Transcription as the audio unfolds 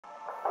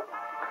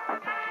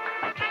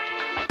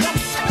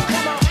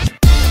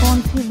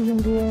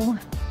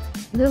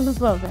This is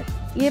perfect.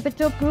 ये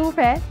picture proof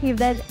है if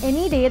there's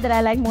any day that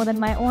I like more than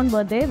my own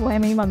birthday, वो है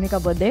मेरी mummy का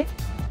birthday.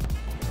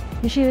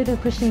 You should it to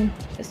Christine.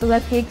 So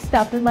that cake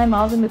stuffed in my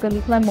mouth and because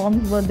it's my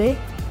mom's birthday,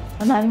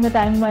 I'm having the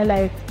time of my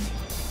life.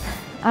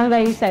 I'm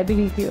very sad to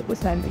meet you.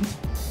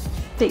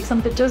 Take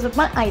some pictures with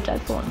my itel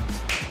phone.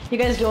 You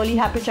guys really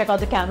have to check out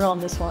the camera on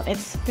this one.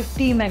 It's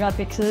 50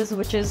 megapixels,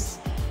 which is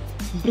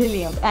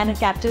brilliant, and it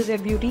captures your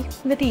beauty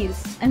with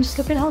ease. And just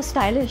look at how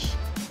stylish.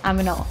 I'm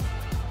in awe.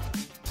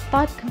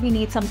 But we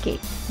need some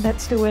cake.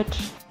 Let's do it.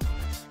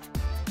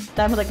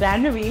 Time for the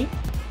grand reveal.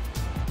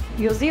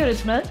 Here's the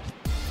original.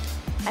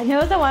 And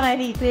here's the one I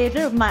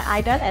recreated with my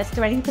itel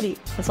S23.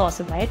 That's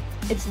awesome, right?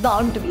 It's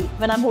bound to be.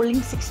 When I'm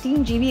holding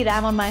 16 GB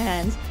RAM on my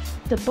hands,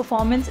 the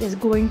performance is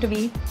going to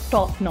be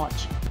top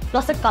notch.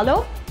 Plus the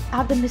color, I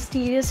have the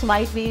mysterious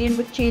white variant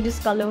which changes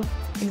color.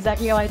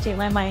 Exactly how I changed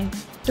my mind.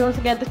 Don't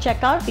forget to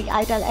check out the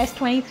itel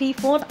S23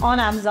 phone on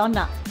Amazon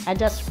now at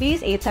just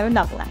Rs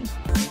 8799.